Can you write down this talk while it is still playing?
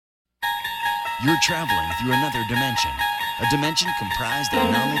You're traveling through another dimension. A dimension comprised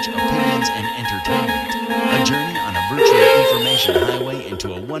of knowledge, opinions, and entertainment. A journey on a virtual information highway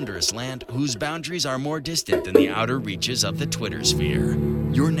into a wondrous land whose boundaries are more distant than the outer reaches of the Twitter sphere.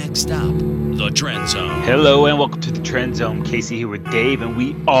 Your next stop, the Trend Zone. Hello and welcome to the Trend Zone. Casey here with Dave, and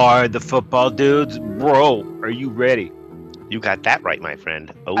we are the football dudes. Bro, are you ready? You got that right, my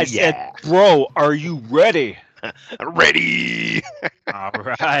friend. Oh, I said, bro, are you ready? Ready. All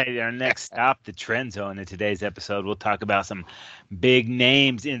right, our next stop, the Trend Zone. In today's episode, we'll talk about some big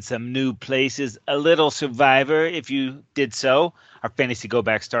names in some new places, a little Survivor, if you did so, our fantasy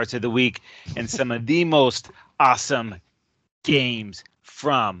go-back starts of the week, and some of the most awesome games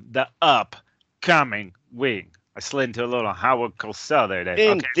from the upcoming week. I slid into a little Howard Cosell there, Dave.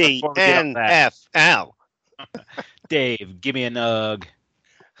 In the NFL. Dave, give me a nug.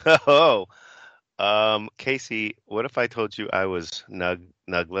 Oh, Casey, what if I told you I was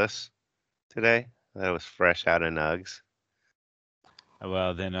nugless today? That I was fresh out of nugs.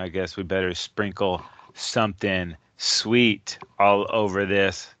 Well, then I guess we better sprinkle something sweet all over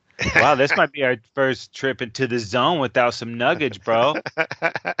this. Wow, this might be our first trip into the zone without some nuggets, bro.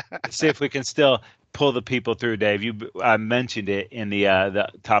 Let's see if we can still pull the people through, Dave. You mentioned it in the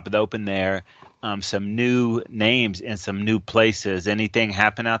top of the open there. Some new names in some new places. Anything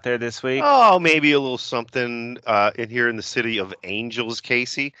happen out there this week? Oh, maybe a little something in here in the city of Angels,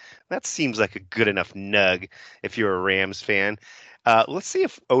 Casey. That seems like a good enough nug if you're a Rams fan. Let's see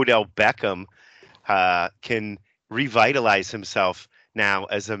if Odell Beckham can revitalize himself now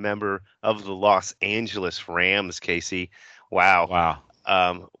as a member of the Los Angeles Rams, Casey. Wow.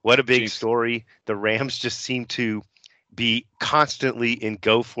 What a big story. The Rams just seem to be constantly in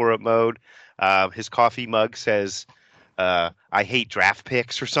go-for-it mode. His coffee mug says, I hate draft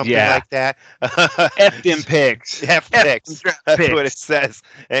picks or something like that. F them picks. F picks. That's what it says.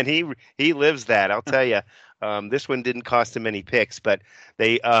 And he lives that, I'll tell you. This one didn't cost him any picks, but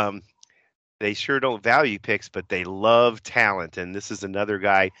they sure don't value picks, but they love talent. And this is another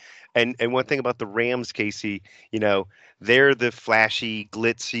guy. And one thing about the Rams, Casey, they're the flashy,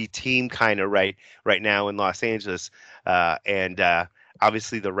 glitzy team kind of right now in Los Angeles. And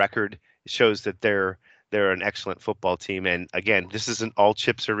obviously the record shows that they're an excellent football team. And again, this isn't all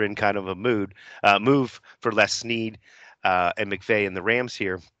chips are in kind of a move for Les Snead and McVay and the Rams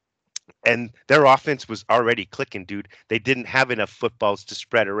here. And their offense was already clicking, dude. They didn't have enough footballs to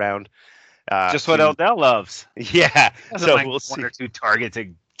spread around. Just what Odell loves. Yeah. So we'll see. 1 or 2 targets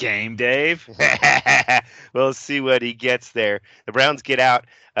a game, Dave. We'll see what he gets there. The Browns get out,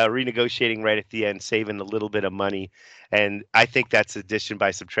 renegotiating right at the end, saving a little bit of money. And I think that's addition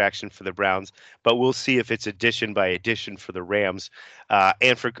by subtraction for the Browns. But we'll see if it's addition by addition for the Rams.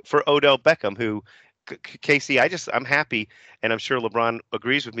 And for Odell Beckham, who, Casey, I'm happy, and I'm sure LeBron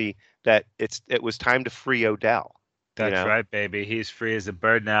agrees with me, that it was time to free Odell. That's right, baby. He's free as a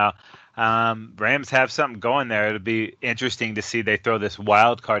bird now. Rams have something going there. It'll be interesting to see they throw this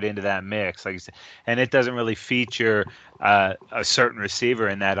wild card into that mix, like you said, and it doesn't really feature a certain receiver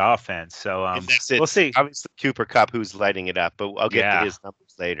in that offense. So we'll see. Obviously, Cooper Kupp, who's lighting it up, but I'll get to his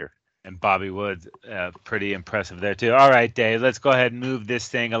numbers later. And Bobby Woods, pretty impressive there too. All right, Dave, let's go ahead and move this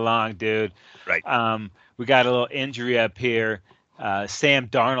thing along, dude. Right. We got a little injury up here. Sam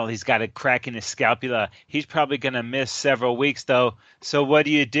Darnold, he's got a crack in his scapula. He's probably going to miss several weeks, though. So what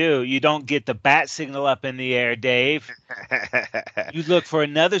do? You don't get the bat signal up in the air, Dave. You look for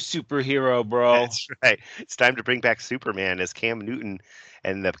another superhero, bro. That's right. It's time to bring back Superman as Cam Newton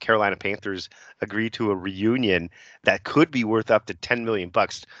and the Carolina Panthers agree to a reunion that could be worth up to $10 million.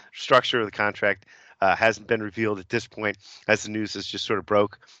 Structure of the contract hasn't been revealed at this point, as the news has just sort of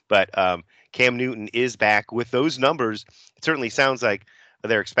broke. But Cam Newton is back with those numbers. It certainly sounds like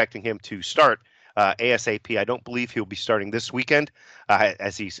they're expecting him to start ASAP. I don't believe he'll be starting this weekend,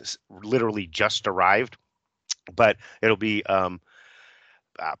 as he's literally just arrived. But it'll be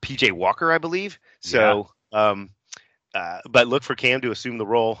PJ Walker, I believe. So, but look for Cam to assume the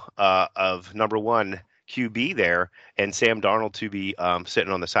role of number one QB there, and Sam Darnold to be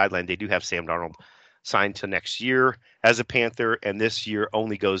sitting on the sideline. They do have Sam Darnold signed to next year as a Panther, and this year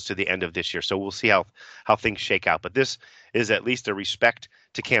only goes to the end of this year. So we'll see how things shake out. But this is at least a respect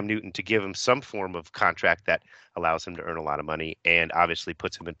to Cam Newton to give him some form of contract that allows him to earn a lot of money and obviously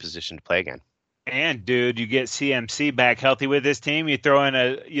puts him in position to play again. And dude, you get CMC back healthy with this team. You throw in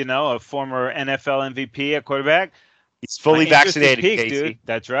a former NFL MVP at quarterback. He's fully vaccinated, peak, Casey. Dude.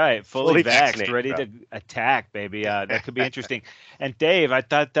 That's right. Fully vaxxed, ready bro. to attack, baby. That could be interesting. And Dave, I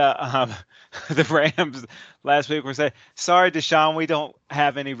thought the Rams last week were saying, "Sorry, Deshaun, we don't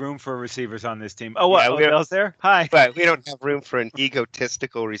have any room for receivers on this team." Oh, what? Yeah, Odell's there? Hi. but we don't have room for an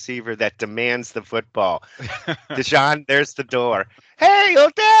egotistical receiver that demands the football. Deshaun, there's the door. Hey,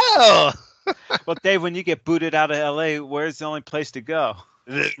 Odell! Well, Dave, when you get booted out of LA, where's the only place to go?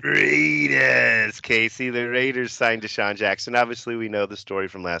 The Raiders, Casey. The Raiders signed Deshaun Jackson. Obviously, we know the story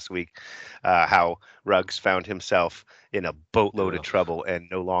from last week, how Ruggs found himself in a boatload of trouble and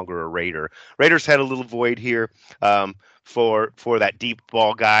no longer a Raider. Raiders had a little void here for that deep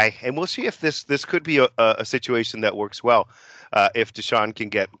ball guy, and we'll see if this could be a situation that works well if Deshaun can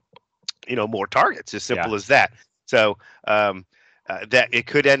get more targets. As simple as that. So. That it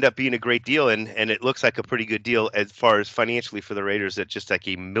could end up being a great deal, and it looks like a pretty good deal as far as financially for the Raiders at just like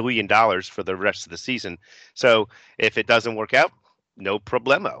 $1 million for the rest of the season. So if it doesn't work out, no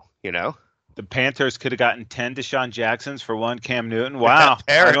problemo, The Panthers could have gotten 10 Deshaun Jacksons for one Cam Newton. Wow.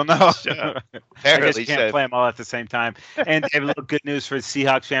 I don't know. I guess you can't play them all at the same time. And a little good news for the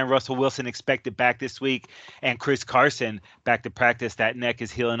Seahawks fan. Russell Wilson expected back this week, and Chris Carson back to practice. That neck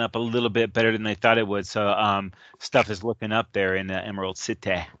is healing up a little bit better than they thought it would. So stuff is looking up there in Emerald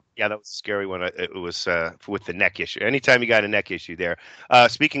City. Yeah, that was a scary one. It was with the neck issue. Anytime you got a neck issue there.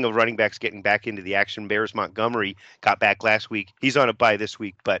 Speaking of running backs getting back into the action, Bears Montgomery got back last week. He's on a bye this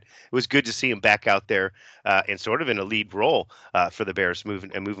week, but it was good to see him back out there and sort of in a lead role for the Bears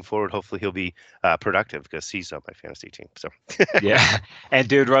moving forward. Hopefully he'll be productive because he's on my fantasy team. So yeah, and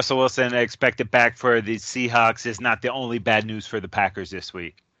dude, Russell Wilson expected back for the Seahawks is not the only bad news for the Packers this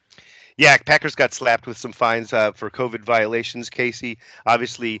week. Yeah, Packers got slapped with some fines for COVID violations, Casey.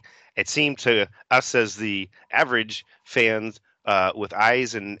 Obviously, it seemed to us as the average fans with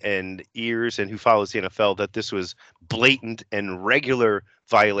eyes and ears and who follows the NFL that this was blatant and regular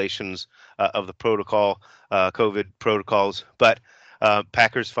violations of the protocol, COVID protocols. But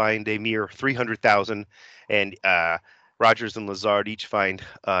Packers fined a mere $300,000, and Rodgers and Lazard each fined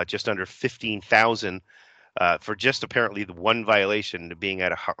just under $15,000. For just apparently the one violation, being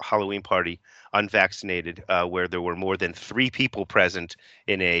at a Halloween party unvaccinated, where there were more than 3 people present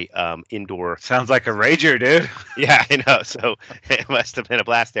in a indoor. Sounds like a rager, dude. Yeah, I know. So it must have been a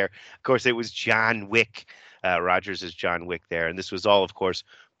blast there. Of course, it was John Wick. Rodgers is John Wick there, and this was all, of course,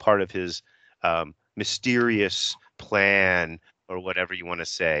 part of his mysterious plan or whatever you want to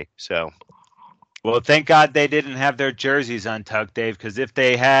say. So. Well, thank God they didn't have their jerseys untucked, Dave, because if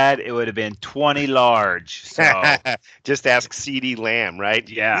they had, it would have been 20 large. So just ask CeeDee Lamb, right?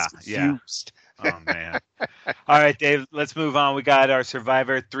 Yeah. Oh, man. All right, Dave, let's move on. We got our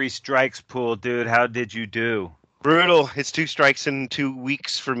Survivor 3 strikes pool, dude. How did you do? Brutal. It's 2 strikes in 2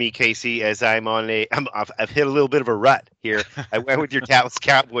 weeks for me, Casey, as I've hit a little bit of a rut here. I went with your Dallas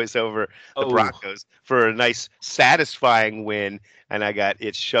Cowboys over the Broncos for a nice, satisfying win, and I got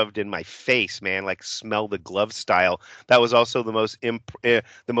it shoved in my face, man, like smell the glove style. That was also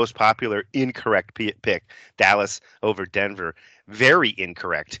the most popular incorrect pick, Dallas over Denver. Very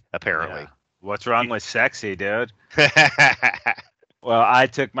incorrect, apparently. Yeah. What's wrong with sexy, dude? Well, I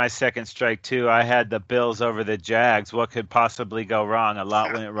took my second strike, too. I had the Bills over the Jags. What could possibly go wrong? A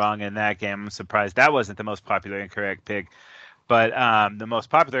lot went wrong in that game. I'm surprised that wasn't the most popular incorrect pick. But the most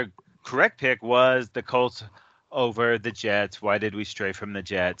popular correct pick was the Colts over the Jets. Why did we stray from the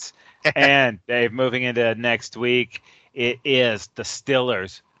Jets? And, Dave, moving into next week, it is the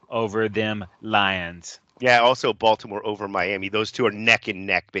Steelers over them Lions. Yeah, also Baltimore over Miami. Those two are neck and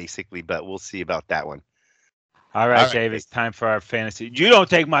neck, basically, but we'll see about that one. All right, Dave, it's time for our fantasy. You don't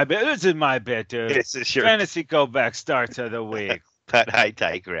take my bet. This is my bet, dude. This is your fantasy go back starts of the week. But I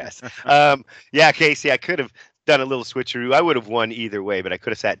digress. Yeah, Casey, I could have done a little switcheroo. I would have won either way, but I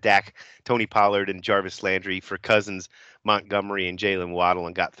could have sat Dak, Tony Pollard, and Jarvis Landry for Cousins, Montgomery, and Jalen Waddle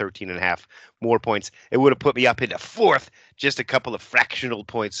and got 13.5 more points. It would have put me up into 4th, just a couple of fractional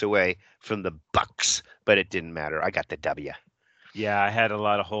points away from the Bucks, but it didn't matter. I got the W. Yeah, I had a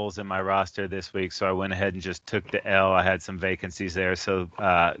lot of holes in my roster this week, so I went ahead and just took the L. I had some vacancies there, so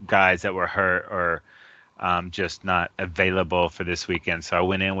guys that were hurt or just not available for this weekend. So I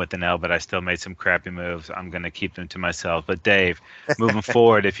went in with an L, but I still made some crappy moves. I'm going to keep them to myself. But, Dave, moving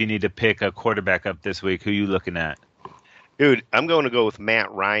forward, if you need to pick a quarterback up this week, who are you looking at? Dude, I'm going to go with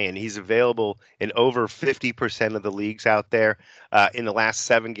Matt Ryan. He's available in over 50% of the leagues out there. In the last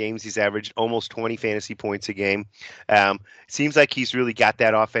 7 games, he's averaged almost 20 fantasy points a game. Seems like he's really got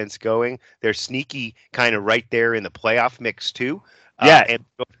that offense going. They're sneaky kind of right there in the playoff mix, too. Yeah.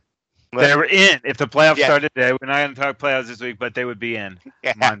 They were in. If the playoffs started today, we're not going to talk playoffs this week, but they would be in.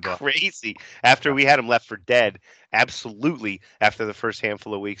 Yeah, crazy. After we had them left for dead, absolutely, after the first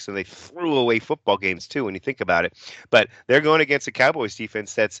handful of weeks, and they threw away football games, too, when you think about it. But they're going against a Cowboys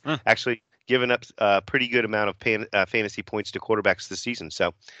defense that's actually given up a pretty good amount of fantasy points to quarterbacks this season.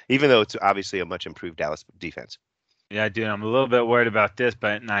 So even though it's obviously a much improved Dallas defense. Yeah, dude, I'm a little bit worried about this,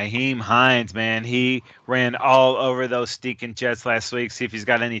 but Nyheim Hines, man, he ran all over those stinking Jets last week. See if he's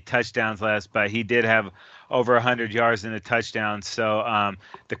got any touchdowns left, but he did have over 100 yards in a touchdown. So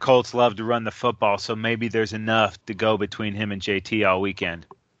the Colts love to run the football, so maybe there's enough to go between him and JT all weekend.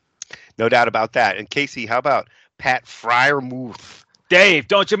 No doubt about that. And Casey, how about Pat Freiermuth? Dave,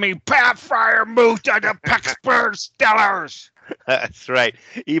 don't you mean Pat Freiermuth of the Pittsburgh Steelers? That's right.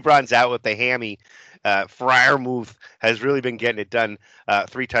 Ebron's out with the hammy. Freiermuth has really been getting it done.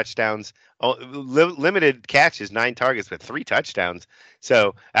 3 touchdowns, limited catches, 9 targets, but 3 touchdowns.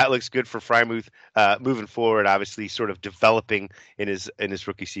 So that looks good for Freiermuth moving forward. Obviously, sort of developing in his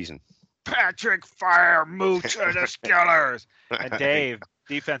rookie season. Patrick Freiermuth of the Steelers. And Dave,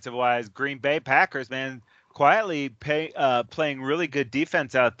 defensive wise, Green Bay Packers, man, quietly playing really good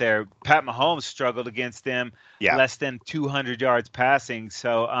defense out there. Pat Mahomes struggled against them. Yeah. Less than 200 yards passing.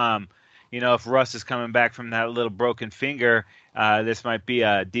 So, if Russ is coming back from that little broken finger, this might be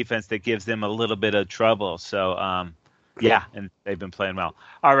a defense that gives them a little bit of trouble. So, and they've been playing well.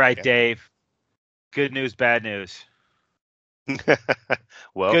 All right, yeah. Dave. Good news, bad news.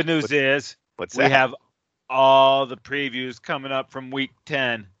 Well, good news is we have all the previews coming up from Week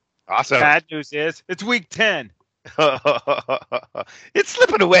 10. Awesome. Bad news is it's Week 10. It's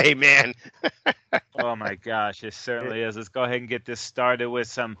slipping away, man. Oh my gosh, it certainly is. Let's go ahead and get this started with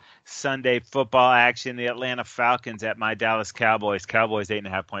some Sunday football action. The Atlanta Falcons at my Dallas Cowboys. Cowboys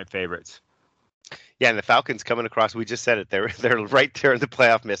 8.5-point favorites. Yeah, and the Falcons coming across. We just said it. They're right there in the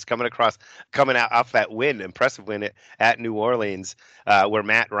playoff mist, coming out off that win, impressive win at New Orleans, where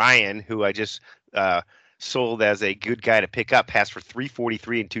Matt Ryan, who I just sold as a good guy to pick up, passed for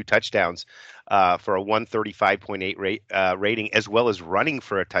 343 and 2 touchdowns for a 135.8 rating, as well as running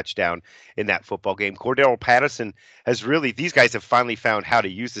for a touchdown in that football game. Cordero Patterson these guys have finally found how to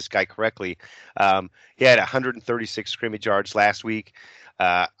use this guy correctly. He had 136 scrimmage yards last week.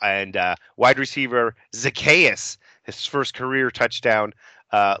 And wide receiver Zacchaeus, his first career touchdown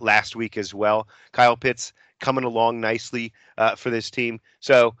last week as well. Kyle Pitts coming along nicely for this team.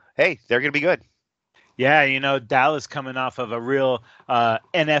 So, hey, they're going to be good. Yeah, Dallas coming off of a real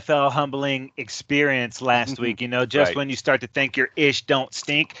NFL humbling experience last week. Just right. When you start to think your ish don't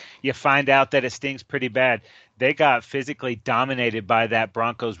stink, you find out that it stinks pretty bad. They got physically dominated by that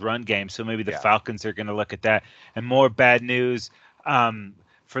Broncos run game, so maybe the Falcons are going to look at that. And more bad news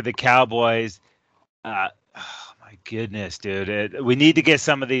for the Cowboys. Oh, my goodness, dude. We need to get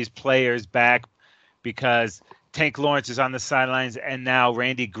some of these players back because Tank Lawrence is on the sidelines, and now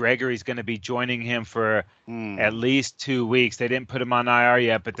Randy Gregory's going to be joining him for at least 2 weeks. They didn't put him on IR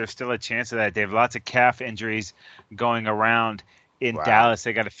yet, but there's still a chance of that. They have lots of calf injuries going around in Dallas.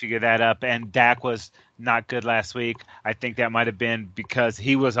 They got to figure that up. And Dak was not good last week. I think that might have been because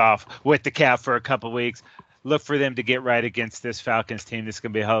he was off with the calf for a couple of weeks. Look for them to get right against this Falcons team. This is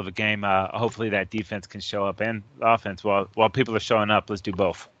going to be a hell of a game. Hopefully that defense can show up and offense. While people are showing up, let's do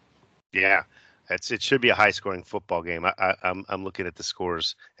both. Yeah. It should be a high-scoring football game. I'm looking at the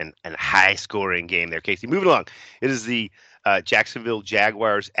scores and high-scoring game there, Casey. Moving along, it is the Jacksonville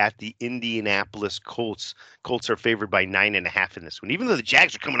Jaguars at the Indianapolis Colts. Colts are favored by 9.5 in this one, even though the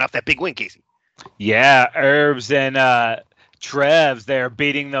Jags are coming off that big win, Casey. Yeah, Herbs and Trevs, they're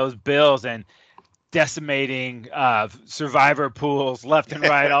beating those Bills and decimating survivor pools left and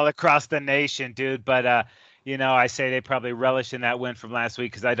right all across the nation, dude. But I say they probably relish in that win from last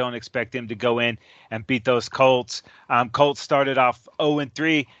week because I don't expect them to go in and beat those Colts. Colts started off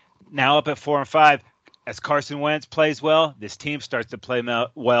 0-3, now up at 4-5. As Carson Wentz plays well, this team starts to play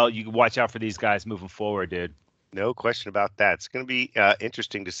well. You can watch out for these guys moving forward, dude. No question about that. It's going to be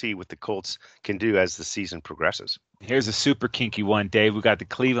interesting to see what the Colts can do as the season progresses. Here's a super kinky one, Dave. We got the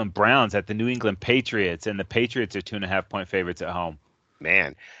Cleveland Browns at the New England Patriots, and the Patriots are 2.5-point favorites at home.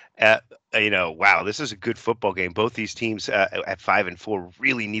 Man, wow, this is a good football game. Both these teams at 5-4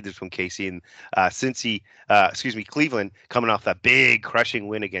 really need this one, Casey. And Cleveland coming off that big crushing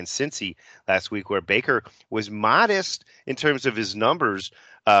win against Cincy last week, where Baker was modest in terms of his numbers,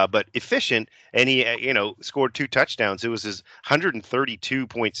 but efficient, and he scored 2 touchdowns. It was his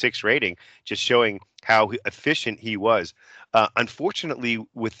 132.6 rating, just showing how efficient he was. Unfortunately,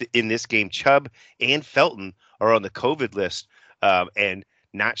 in this game, Chubb and Felton are on the COVID list, and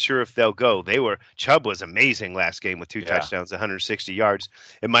not sure if they'll go. Chubb was amazing last game with 2 touchdowns, 160 yards.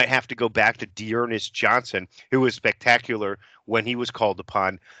 It might have to go back to Dearness Johnson, who was spectacular when he was called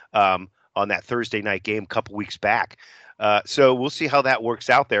upon on that Thursday night game a couple weeks back. So we'll see how that works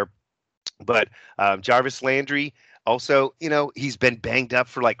out there. But Jarvis Landry Also, he's been banged up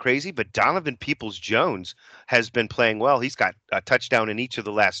for like crazy, but Donovan Peoples-Jones has been playing well. He's got a touchdown in each of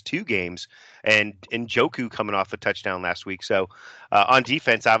the last 2 games, and Njoku coming off a touchdown last week. So on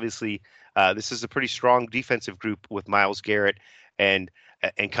defense, obviously, this is a pretty strong defensive group with Myles Garrett and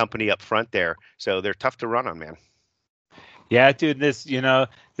company up front there. So they're tough to run on, man. Yeah, dude,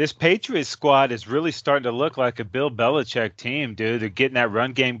 this Patriots squad is really starting to look like a Bill Belichick team, dude. They're getting that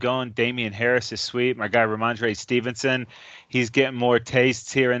run game going. Damian Harris is sweet. My guy Ramondre Stevenson, he's getting more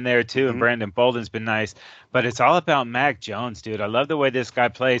tastes here and there too. And Brandon Bolden's been nice. But it's all about Mac Jones, dude. I love the way this guy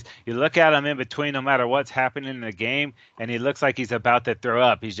plays. You look at him in between, no matter what's happening in the game, and he looks like he's about to throw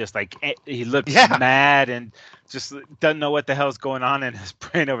up. He's just like, he looks mad and just doesn't know what the hell's going on in his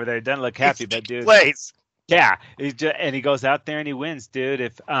brain over there. He doesn't look happy, but dude. Plays. Yeah, and he goes out there and he wins, dude.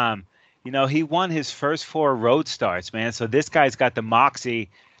 If he won his first 4 road starts, man. So this guy's got the moxie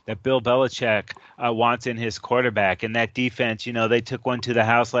that Bill Belichick wants in his quarterback. And that defense, they took one to the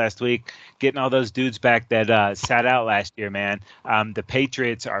house last week, getting all those dudes back that sat out last year, man. The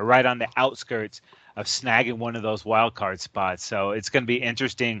Patriots are right on the outskirts of snagging one of those wild card spots. So it's going to be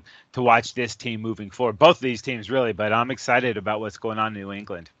interesting to watch this team moving forward. Both of these teams, really, but I'm excited about what's going on in New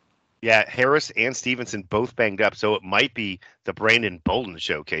England. Yeah, Harris and Stevenson both banged up, so it might be the Brandon Bolden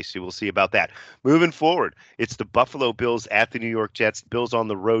showcase. So we'll see about that. Moving forward, it's the Buffalo Bills at the New York Jets. Bills on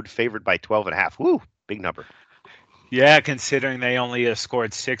the road, favored by 12.5. Woo, big number. Yeah, considering they only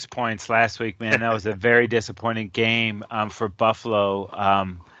scored 6 points last week, man, that was a very disappointing game for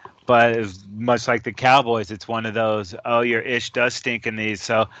Buffalo. But it's much like the Cowboys, it's one of those, your ish does stink in these.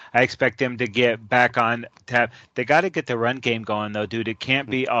 So I expect them to get back on tap. They got to get the run game going, though, dude. It can't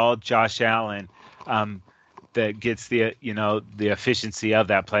be all Josh Allen that gets the efficiency of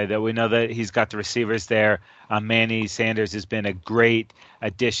that play. That we know that he's got the receivers there. Manny Sanders has been a great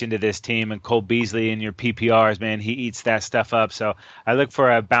addition to this team, and Cole Beasley in your PPRs, man, he eats that stuff up. So I look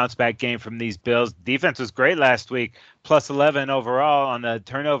for a bounce back game from these Bills. Defense was great last week, plus 11 overall on the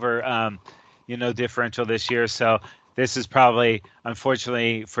turnover, differential this year. So this is probably,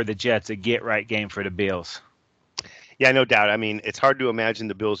 unfortunately for the Jets, a get right game for the Bills. Yeah, no doubt. I mean, it's hard to imagine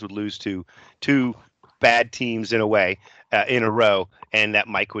the Bills would lose to 2 bad teams in a way in a row, and that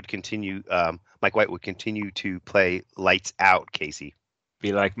Mike White would continue to play lights out. Casey,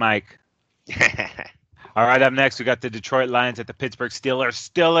 be like Mike. All right, up next we got the Detroit Lions at the Pittsburgh Steelers.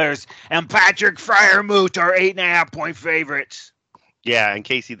 Steelers and Patrick Freiermuth are 8.5-point favorites. Yeah, and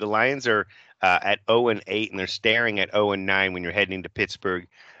Casey, the Lions are at 0-8, and they're staring at 0-9 when you're heading to Pittsburgh.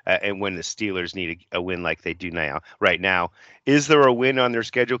 And when the Steelers need a win like they do right now. Is there a win on their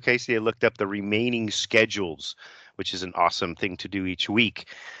schedule, Casey? I looked up the remaining schedules, which is an awesome thing to do each week.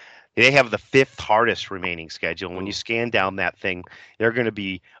 They have the 5th hardest remaining schedule. And when you scan down that thing, they're going to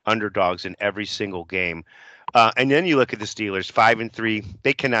be underdogs in every single game. And then you look at the Steelers, 5-3.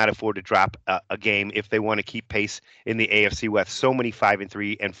 They cannot afford to drop a game if they want to keep pace in the AFC West. So many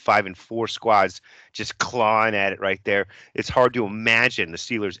 5-3 and 5-4 squads just clawing at it right there. It's hard to imagine the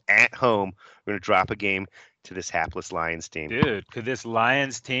Steelers at home are going to drop a game to this hapless Lions team. Dude, could this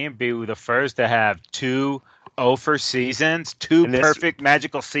Lions team be the first to have 2 over seasons, 2 perfect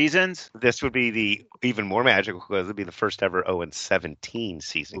magical seasons? This would be the even more magical because it would be the first ever 0-17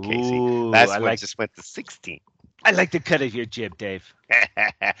 season, Casey. Ooh, That's what just went to 16. I like the cut of your jib, Dave.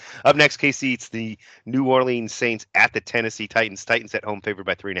 Up next, Casey, it's the New Orleans Saints at the Tennessee Titans. Titans at home, favored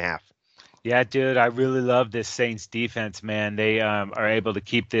by 3.5. Yeah, dude, I really love this Saints defense, man. They are able to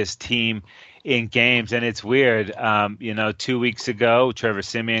keep this team in games, and it's weird. 2 weeks ago, Trevor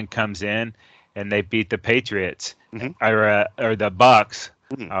Siemian comes in, and they beat the Patriots or the Bucks.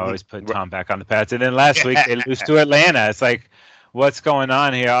 I always put Tom back on the pads. And then last week, they lose to Atlanta. It's like, what's going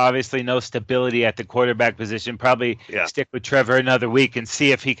on here? Obviously, no stability at the quarterback position. Probably stick with Trevor another week and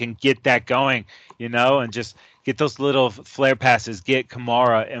see if he can get that going, and just get those little flare passes, get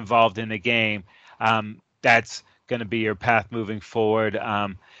Kamara involved in the game. That's going to be your path moving forward.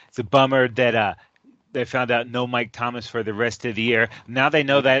 It's a bummer that they found out no Mike Thomas for the rest of the year. Now they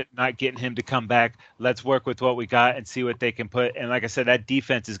know that not getting him to come back. Let's work with what we got and see what they can put. And like I said, that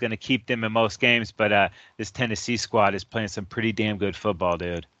defense is going to keep them in most games. But this Tennessee squad is playing some pretty damn good football,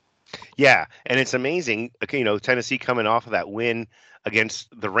 dude. Yeah, and it's amazing. Tennessee coming off of that win against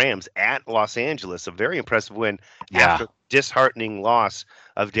the Rams at Los Angeles, a very impressive win after disheartening loss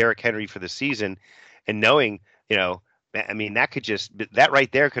of Derrick Henry for the season, and knowing, that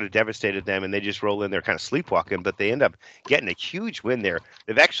right there could have devastated them, and they just roll in there kind of sleepwalking, but they end up getting a huge win there.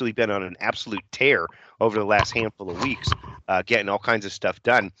 They've actually been on an absolute tear over the last handful of weeks, getting all kinds of stuff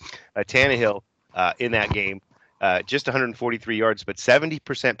done. Tannehill in that game, just 143 yards, but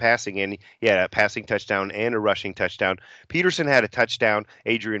 70% passing, and he had a passing touchdown and a rushing touchdown. Peterson had a touchdown.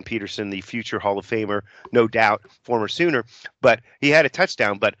 Adrian Peterson, the future Hall of Famer, no doubt, former Sooner, but he had a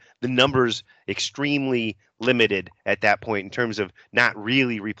touchdown, but the numbers extremely limited at that point in terms of not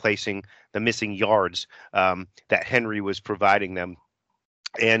really replacing the missing yards that Henry was providing them.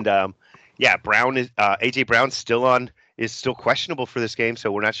 And Brown is AJ Brown's is still questionable for this game,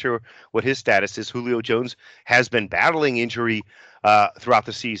 so we're not sure what his status is. Julio Jones has been battling injury throughout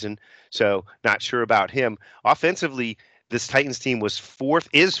the season, so not sure about him. Offensively, this Titans team is fourth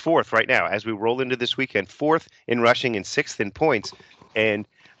right now as we roll into this weekend, fourth in rushing and sixth in points, and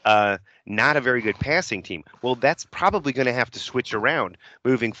not a very good passing team. Well, that's probably going to have to switch around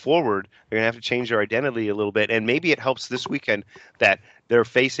moving forward. They're going to have to change their identity a little bit, and maybe it helps this weekend that they're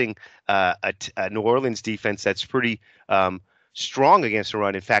facing a New Orleans defense that's pretty strong against the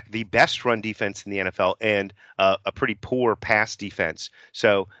run. In fact, the best run defense in the NFL, and a pretty poor pass defense.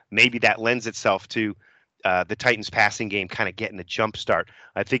 So maybe that lends itself to the Titans passing game kind of getting a jump start.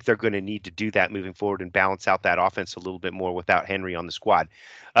 I think they're going to need to do that moving forward and balance out that offense a little bit more without Henry on the squad.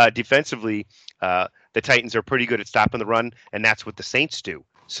 Defensively, the Titans are pretty good at stopping the run, and that's what the Saints do.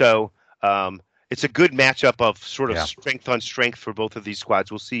 So it's a good matchup of sort of strength on strength for both of these squads.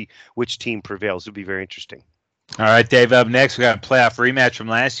 We'll see which team prevails. It'll be very interesting. All right, Dave, up next, we got a playoff rematch from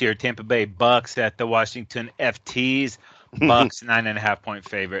last year. Tampa Bay Bucks at the Washington FTs. Bucks 9.5-point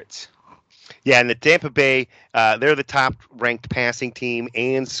favorites. Yeah, and the Tampa Bay, they're the top-ranked passing team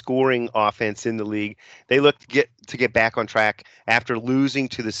and scoring offense in the league. They look to get back on track after losing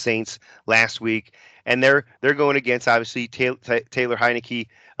to the Saints last week, and they're going against obviously Taylor Heinicke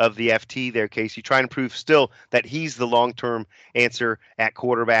of the FT there, Casey, trying to prove still that he's the long-term answer at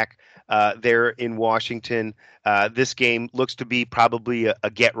quarterback there in Washington. This game looks to be probably a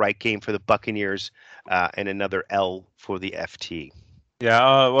get-right game for the Buccaneers and another L for the FT.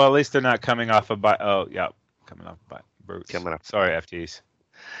 Yeah, well, at least they're not coming off a bye. Oh, yeah, coming off a bye. Coming up. Sorry, FTs.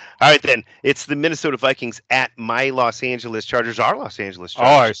 All right, then. It's the Minnesota Vikings at my Los Angeles Chargers. Our Los Angeles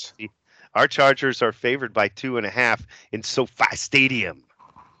Chargers. Ours. Our Chargers are favored by 2.5 in SoFi Stadium.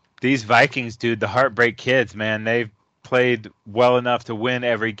 These Vikings, dude, the Heartbreak Kids, man, they've played well enough to win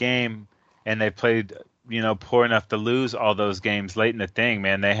every game, and they played, poor enough to lose all those games late in the thing,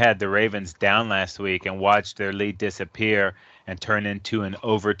 man. They had the Ravens down last week and watched their lead disappear and turn into an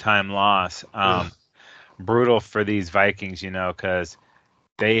overtime loss. Brutal for these Vikings, because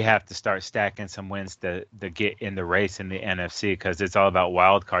they have to start stacking some wins to get in the race in the NFC, because it's all about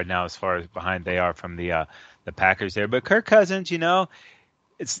wild card now as far as behind they are from the Packers there. But Kirk Cousins,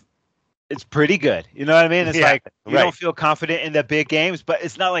 it's pretty good. You know what I mean? It's like you don't feel confident in the big games, but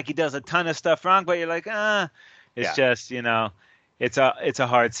it's not like he does a ton of stuff wrong, but you're like, it's just, it's a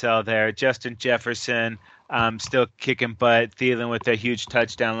hard sell there. Justin Jefferson, still kicking butt. Thielen with a huge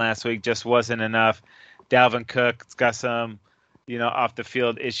touchdown last week just wasn't enough. Dalvin Cook's got some, off the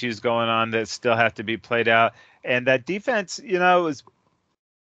field issues going on that still have to be played out. And that defense, is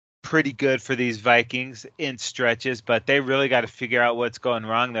pretty good for these Vikings in stretches, but they really got to figure out what's going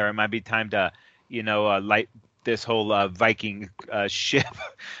wrong there. It might be time to, light this whole Viking ship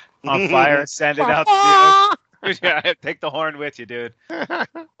on fire and send it out to yeah, take the horn with you, dude.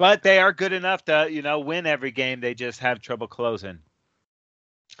 But they are good enough to, win every game. They just have trouble closing.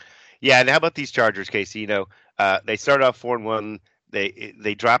 Yeah, and how about these Chargers, Casey? They started off 4-1.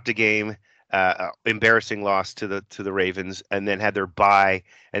 They dropped a game, embarrassing loss to the Ravens, and then had their bye,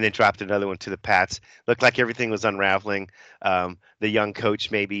 and then dropped another one to the Pats. Looked like everything was unraveling. The young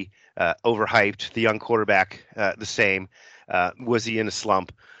coach maybe overhyped. The young quarterback the same. Was he in a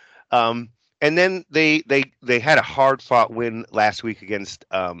slump? And then they had a hard-fought win last week against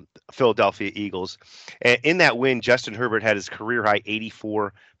Philadelphia Eagles. And in that win, Justin Herbert had his career-high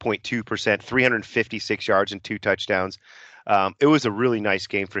 84.2%, 356 yards and 2 touchdowns. It was a really nice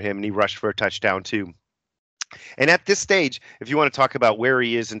game for him, and he rushed for a touchdown too. And at this stage, if you want to talk about where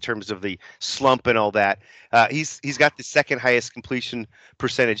he is in terms of the slump and all that, he's got the second highest completion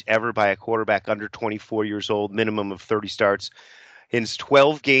percentage ever by a quarterback under 24 years old, minimum of 30 starts. In his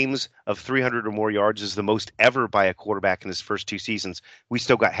 12 games of 300 or more yards is the most ever by a quarterback in his first 2 seasons. We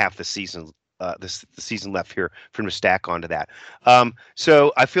still got half the season the season left here for him to stack onto that.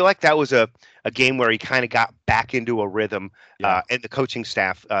 So I feel like that was a game where he kind of got back into a rhythm, and the coaching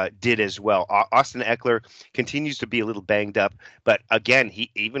staff did as well. Austin Eckler continues to be a little banged up, but again,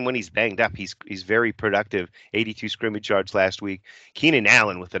 even when he's banged up, he's very productive. 82 scrimmage yards last week. Keenan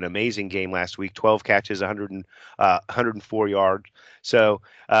Allen with an amazing game last week, 12 catches, 104 yards. So,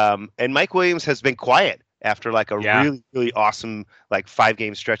 and Mike Williams has been quiet after like a Yeah. really, really awesome like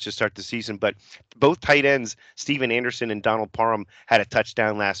 5-game stretch to start the season. But both tight ends, Steven Anderson and Donald Parham, had a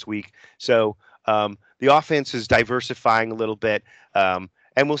touchdown last week. So the offense is diversifying a little bit.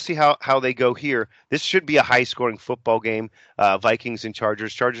 And we'll see how they go here. This should be a high-scoring football game. Vikings and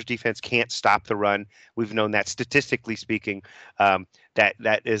Chargers. Chargers defense can't stop the run. We've known that statistically speaking.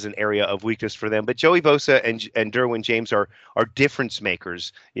 That is an area of weakness for them. But Joey Bosa and Derwin James are difference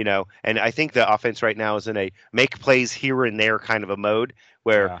makers, and I think the offense right now is in a make plays here and there kind of a mode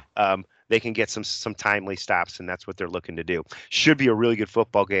where they can get some timely stops, and that's what they're looking to do. Should be a really good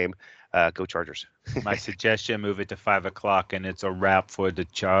football game. Go Chargers. My suggestion, move it to 5 o'clock, and it's a wrap for the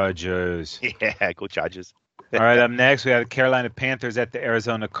Chargers. Yeah, go Chargers. All right, up next, we have the Carolina Panthers at the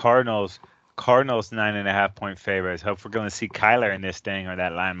Arizona Cardinals. Cardinals 9.5-point favorites. Hope we're going to see Kyler in this thing, or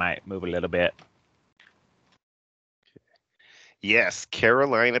that line might move a little bit. Yes,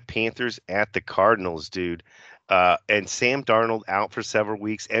 Carolina Panthers at the Cardinals, dude. And Sam Darnold out for several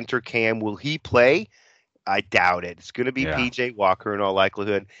weeks. Enter Cam. Will he play? I doubt it. It's going to be PJ Walker in all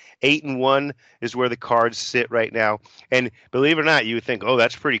likelihood. 8-1 is where the Cards sit right now. And believe it or not, you would think, oh,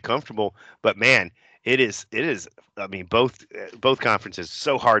 that's pretty comfortable. But man, it is. I mean, both conferences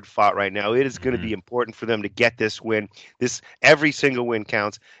so hard fought right now. It is going to be important for them to get this win. Every single win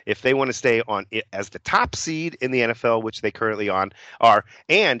counts if they want to stay on it as the top seed in the NFL, which they currently are,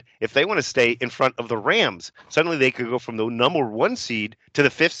 and if they want to stay in front of the Rams. Suddenly they could go from the number 1 seed to the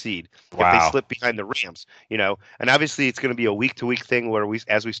 5th seed if they slip behind the Rams. And obviously it's going to be a week-to-week thing where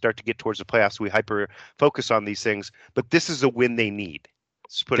as we start to get towards the playoffs, we hyper focus on these things. But this is a win they need.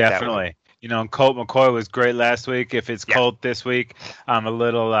 Let's put it that way. Definitely. And Colt McCoy was great last week. If it's Colt this week, I'm a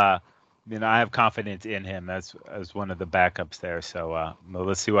little, I have confidence in him as one of the backups there. So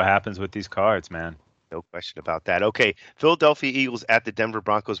let's see what happens with these Cards, man. No question about that. Okay, Philadelphia Eagles at the Denver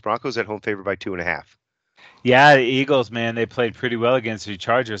Broncos. Broncos at home favored by 2.5. Yeah, the Eagles, man, they played pretty well against the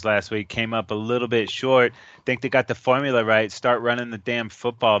Chargers last week. Came up a little bit short. Think they got the formula right. Start running the damn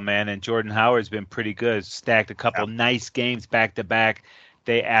football, man. And Jordan Howard's been pretty good. Stacked a couple nice games back to back.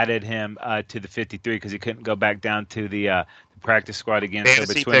 They added him to the 53 because he couldn't go back down to the practice squad again.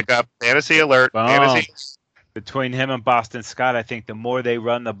 Fantasy pickup. Fantasy alert. Fantasy. Between him and Boston Scott, I think the more they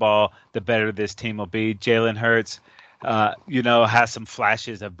run the ball, the better this team will be. Jalen Hurts, has some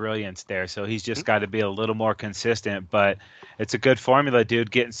flashes of brilliance there. So he's just got to be a little more consistent. But it's a good formula, dude,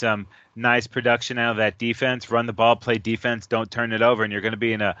 getting some nice production out of that defense. Run the ball, play defense, don't turn it over. And you're going to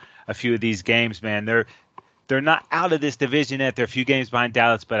be in a few of these games, man. They're not out of this division yet. They're a few games behind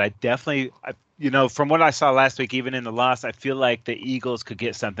Dallas, but I definitely, from what I saw last week, even in the loss, I feel like the Eagles could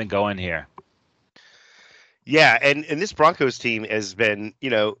get something going here. Yeah, and this Broncos team has been,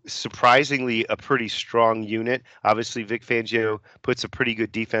 surprisingly a pretty strong unit. Obviously, Vic Fangio puts a pretty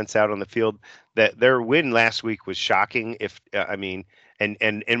good defense out on the field. That their win last week was shocking.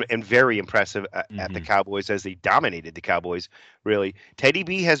 And very impressive at the Cowboys as they dominated the Cowboys. Really, Teddy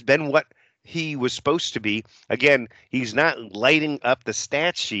B has been what he was supposed to be. Again, he's not lighting up the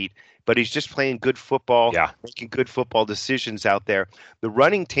stat sheet, but he's just playing good football, making good football decisions out there. The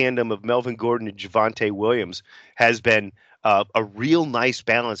running tandem of Melvin Gordon and Javonte Williams has been a real nice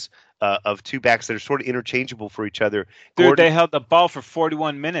balance of two backs that are sort of interchangeable for each other. Dude, they held the ball for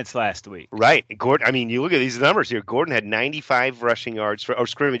 41 minutes last week. Right. Gordon, you look at these numbers here. Gordon had 95 rushing yards or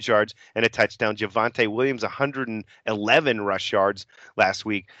scrimmage yards and a touchdown. Javonte Williams, 111 rush yards last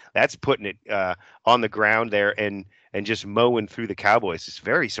week. That's putting it on the ground there and just mowing through the Cowboys. It's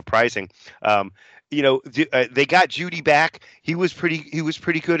very surprising. They got Judy back. He was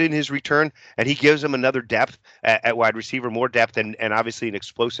pretty good in his return, and he gives them another depth at wide receiver, more depth, and obviously an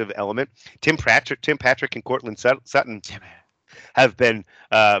explosive element. Tim Patrick, and Cortland Sutton have been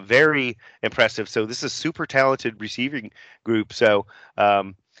very impressive. So this is a super talented receiving group. So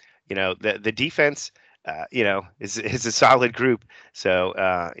the defense. Is a solid group. So,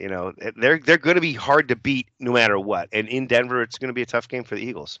 they're going to be hard to beat no matter what. And in Denver, it's going to be a tough game for the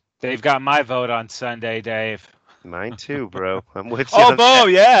Eagles. They've got my vote on Sunday, Dave. Mine too, bro. I'm with you. Oh, Bo,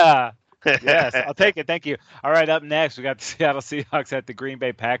 yeah. Yes, I'll take it. Thank you. All right, up next, we got the Seattle Seahawks at the Green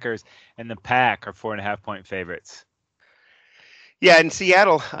Bay Packers, and the Pack are 4.5-point favorites. Yeah, in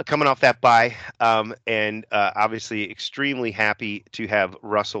Seattle, coming off that bye, and obviously extremely happy to have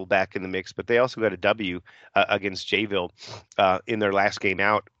Russell back in the mix, but they also got a W against Jayville in their last game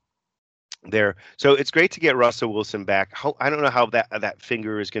out there. So it's great to get Russell Wilson back. I don't know how that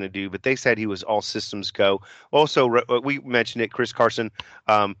finger is going to do, but they said he was all systems go. Also, we mentioned it, Chris Carson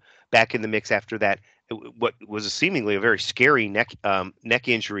back in the mix after that what was seemingly a very scary neck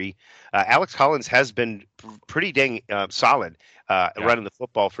injury. Alex Collins has been pretty dang solid running the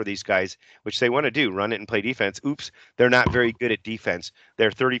football for these guys, which they want to do, run it and play defense. Oops, they're not very good at defense.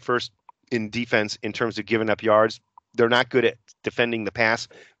 They're 31st in defense in terms of giving up yards. They're not good at defending the pass.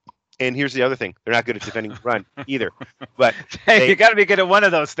 And here's the other thing. They're not good at defending the run either. But hey, you got to be good at one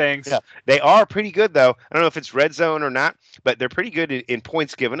of those things. Yeah, they are pretty good, though. I don't know if it's red zone or not, but they're pretty good in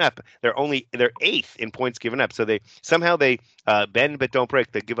points given up. They're 8th in points given up. So they bend but don't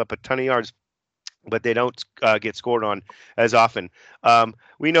break. They give up a ton of yards, but they don't get scored on as often.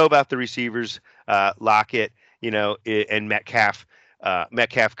 We know about the receivers, Lockett, and Metcalf.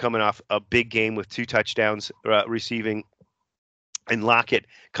 Metcalf coming off a big game with 2 touchdowns receiving. And Lockett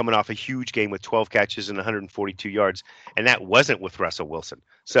coming off a huge game with 12 catches and 142 yards, and that wasn't with Russell Wilson.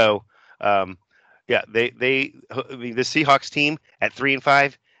 So, the Seahawks team at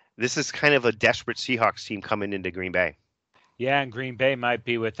 3-5. This is kind of a desperate Seahawks team coming into Green Bay. Yeah, and Green Bay might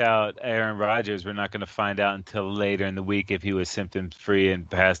be without Aaron Rodgers. We're not going to find out until later in the week if he was symptom-free and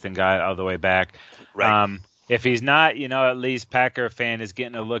passed and got all the way back. Right. If he's not, at least Packer fan is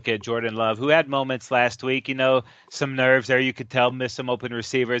getting a look at Jordan Love, who had moments last week, some nerves there. You could tell, missed some open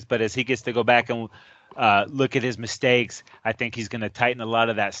receivers. But as he gets to go back and look at his mistakes, I think he's going to tighten a lot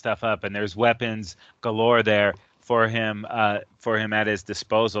of that stuff up. And there's weapons galore there for him at his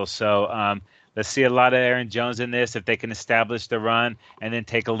disposal. So let's see a lot of Aaron Jones in this if they can establish the run and then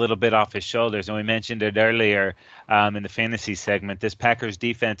take a little bit off his shoulders. And we mentioned it earlier in the fantasy segment. This Packers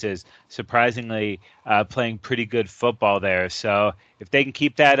defense is surprisingly playing pretty good football there. So if they can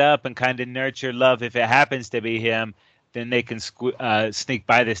keep that up and kind of nurture Love, if it happens to be him, then they can sneak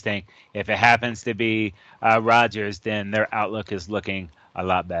by this thing. If it happens to be Rodgers, then their outlook is looking a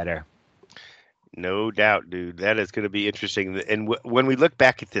lot better. No doubt, dude. That is going to be interesting. And when we look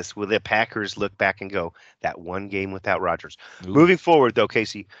back at this, will the Packers look back and go, that one game without Rodgers? Ooh. Moving forward, though,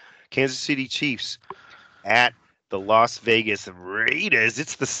 Casey, Kansas City Chiefs at the Las Vegas Raiders.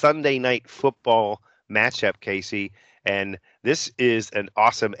 It's the Sunday night football matchup, Casey. And this is an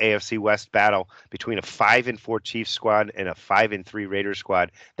awesome AFC West battle between a 5-4 Chiefs squad and a 5-3 Raiders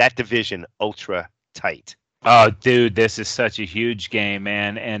squad. That division, ultra tight. Oh, dude, this is such a huge game,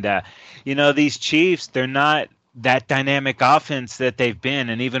 man. And, these Chiefs, they're not that dynamic offense that they've been.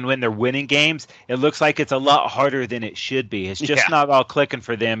 And even when they're winning games, it looks like it's a lot harder than it should be. It's just not all clicking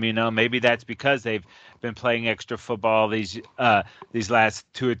for them, Maybe that's because they've been playing extra football these last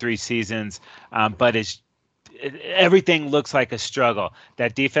 2 or 3 seasons. But everything looks like a struggle.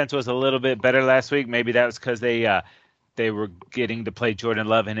 That defense was a little bit better last week. Maybe that was because they were getting to play Jordan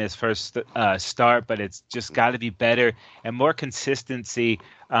Love in his first start, but it's just got to be better and more consistency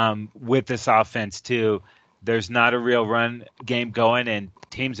with this offense too. There's not a real run game going, and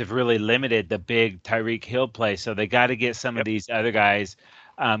teams have really limited the big Tyreek Hill play, so they got to get some of these other guys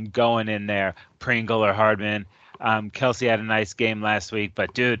going in there, Pringle or Hardman. Kelsey had a nice game last week,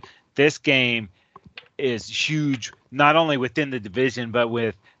 but dude, this game is huge, not only within the division, but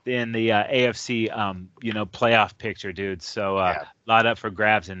in the AFC, playoff picture, dude. So a lot up for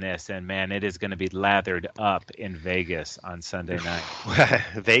grabs in this, and man, it is going to be lathered up in Vegas on Sunday night.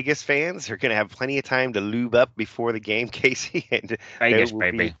 Vegas fans are going to have plenty of time to lube up before the game, Casey. And Vegas,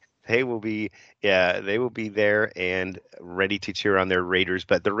 baby. They will be there and ready to cheer on their Raiders.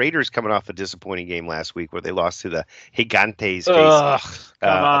 But the Raiders coming off a disappointing game last week where they lost to the Gigantes.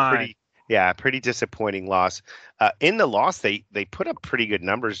 Come on. Pretty disappointing loss. In the loss, they put up pretty good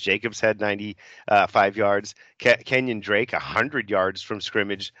numbers. Jacobs had 95 yards. Kenyon Drake, 100 yards from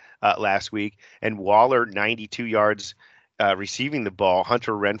scrimmage last week. And Waller, 92 yards receiving the ball.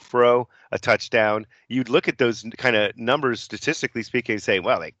 Hunter Renfrow, a touchdown. You'd look at those kind of numbers, statistically speaking, and say,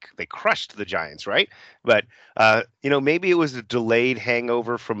 well, they crushed the Giants, right? But, maybe it was a delayed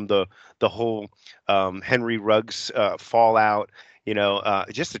hangover from the whole Henry Ruggs fallout.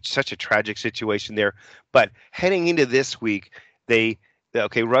 Such a tragic situation there. But heading into this week,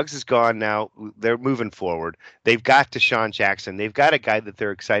 Ruggs is gone now. They're moving forward. They've got Deshaun Jackson. They've got a guy that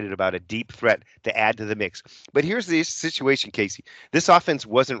they're excited about, a deep threat to add to the mix. But here's the situation, Casey. This offense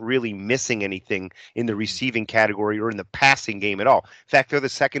wasn't really missing anything in the receiving category or in the passing game at all. In fact, they're the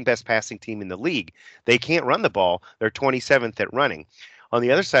second best passing team in the league. They can't run the ball. They're 27th at running. On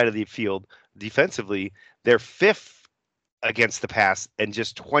the other side of the field, defensively, they're 5th against the pass and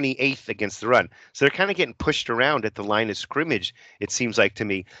just 28th against the run. So they're kind of getting pushed around at the line of scrimmage, it seems like to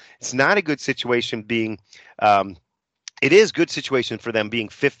me. It's not a good situation being it is good situation for them being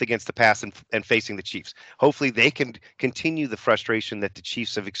 5th against the pass and facing the Chiefs. Hopefully they can continue the frustration that the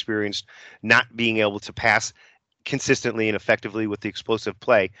Chiefs have experienced not being able to pass consistently and effectively with the explosive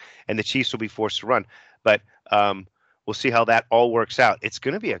play, and the Chiefs will be forced to run. But we'll see how that all works out. It's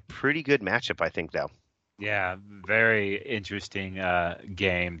going to be a pretty good matchup, I think, though. Yeah, very interesting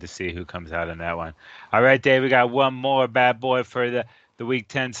game to see who comes out in that one. All right, Dave, we got one more bad boy for the Week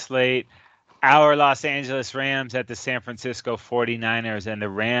 10 slate. Our Los Angeles Rams at the San Francisco 49ers, and the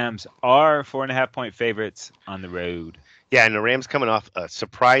Rams are 4.5-point favorites on the road. Yeah, and the Rams coming off a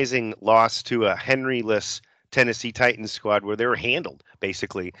surprising loss to a Henry-less Tennessee Titans squad where they were handled,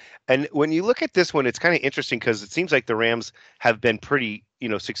 basically. And when you look at this one, it's kind of interesting because it seems like the Rams have been pretty,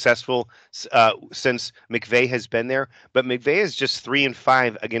 successful since McVay has been there. But McVay is just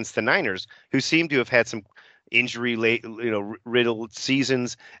 3-5 against the Niners, who seem to have had some injury riddled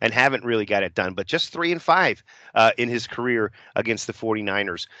seasons and haven't really got it done, but just 3-5 in his career against the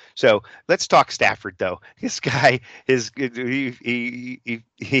 49ers. So let's talk Stafford, though. This guy he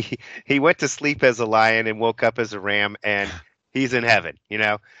went to sleep as a lion and woke up as a ram, and he's in heaven.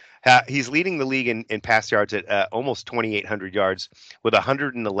 He's leading the league in pass yards at almost 2,800 yards with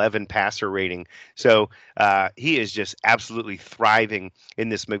 111 passer rating. So he is just absolutely thriving in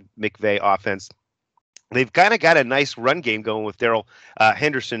this McVay offense. They've kind of got a nice run game going with Darrell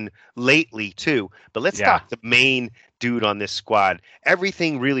Henderson lately, too. But let's talk the main dude on this squad.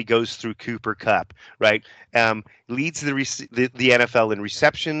 Everything really goes through Cooper Kupp, right? Leads the NFL in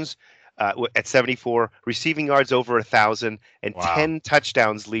receptions at 74, receiving yards over 1,000, and 10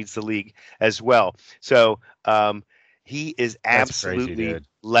 touchdowns leads the league as well. So he is absolutely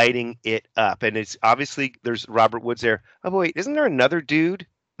lighting it up. And it's obviously there's Robert Woods there. Oh, wait, isn't there another dude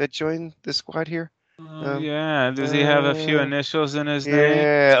that joined the squad here? Does he have a few initials in his name?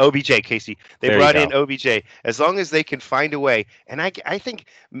 Yeah, OBJ, Casey. They brought in OBJ. As long as they can find a way, and I think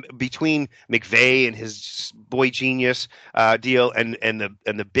between McVay and his boy genius deal and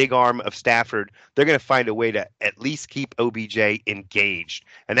the big arm of Stafford, they're going to find a way to at least keep OBJ engaged,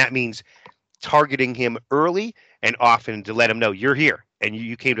 and that means targeting him early and often to let him know you're here and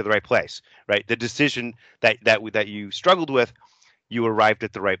you came to the right place, right? The decision that you struggled with, you arrived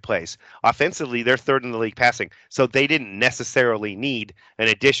at the right place. Offensively, they're third in the league passing, so they didn't necessarily need an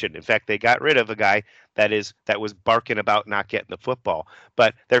addition. In fact, they got rid of a guy that was barking about not getting the football.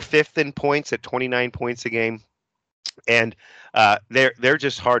 But they're fifth in points at 29 points a game, and they're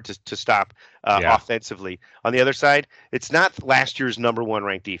just hard to stop offensively. On the other side, it's not last year's number one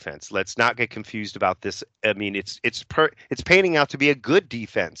ranked defense. Let's not get confused about this. I mean, it's panning out to be a good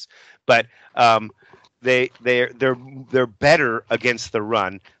defense, but they're better against the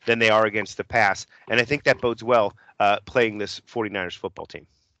run than they are against the pass, and I think that bodes well playing this 49ers football team.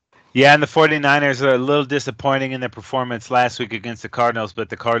 Yeah, and the 49ers are a little disappointing in their performance last week against the Cardinals, but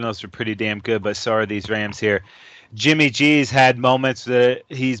the Cardinals were pretty damn good, but so are these Rams here. Jimmy G's had moments that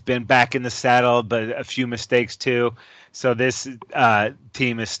he's been back in the saddle, but a few mistakes too. So this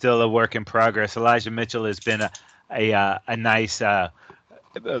team is still a work in progress. Elijah Mitchell has been a nice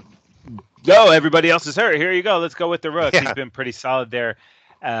everybody else is hurt. Here you go. Let's go with the rook. Yeah. He's been pretty solid there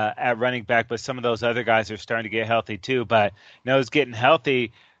at running back, but some of those other guys are starting to get healthy too. But it's getting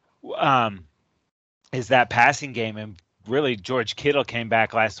healthy is that passing game. And really, George Kittle came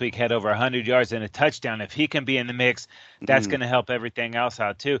back last week, had over 100 yards and a touchdown. If he can be in the mix, that's going to help everything else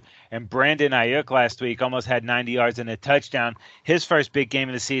out too. And Brandon Ayuk last week almost had 90 yards and a touchdown, his first big game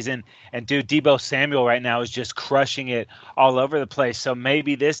of the season. And dude, Deebo Samuel right now is just crushing it all over the place. So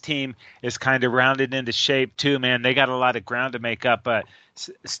maybe this team is kind of rounded into shape too, man. They got a lot of ground to make up, but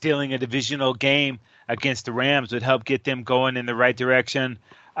stealing a divisional game against the Rams would help get them going in the right direction.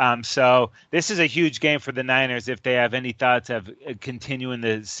 So this is a huge game for the Niners if they have any thoughts of continuing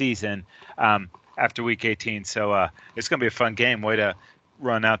the season after Week 18. So it's going to be a fun game. Way to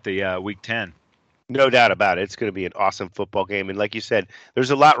run out the Week 10. No doubt about it. It's going to be an awesome football game. And like you said,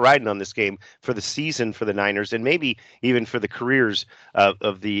 there's a lot riding on this game for the season for the Niners and maybe even for the careers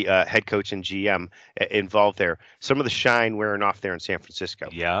of the head coach and GM involved there. Some of the shine wearing off there in San Francisco.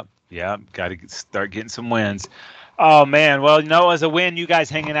 Yep. Got to start getting some wins. Oh, man. Well, as a win, you guys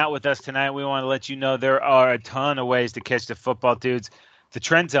hanging out with us tonight, we want to let you know there are a ton of ways to catch the football dudes. The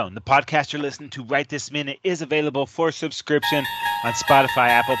Trend Zone, the podcast you're listening to right this minute, is available for subscription on Spotify,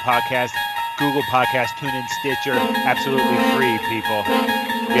 Apple Podcasts, Google Podcasts, TuneIn, Stitcher. Absolutely free, people.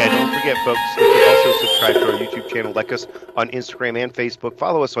 Yeah, don't forget, folks, you can also subscribe to our YouTube channel. Like us on Instagram and Facebook.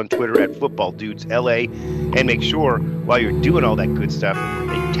 Follow us on Twitter at FootballDudesLA. And make sure, while you're doing all that good stuff,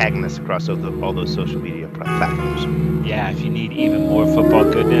 that you're tagging us across all those social media platforms. Yeah, if you need even more football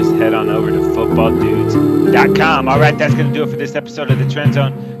goodness, head on over to footballdudes.com. All right, that's going to do it for this episode of The Trend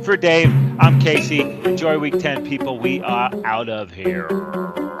Zone. For Dave, I'm Casey. Enjoy Week 10, people. We are out of here.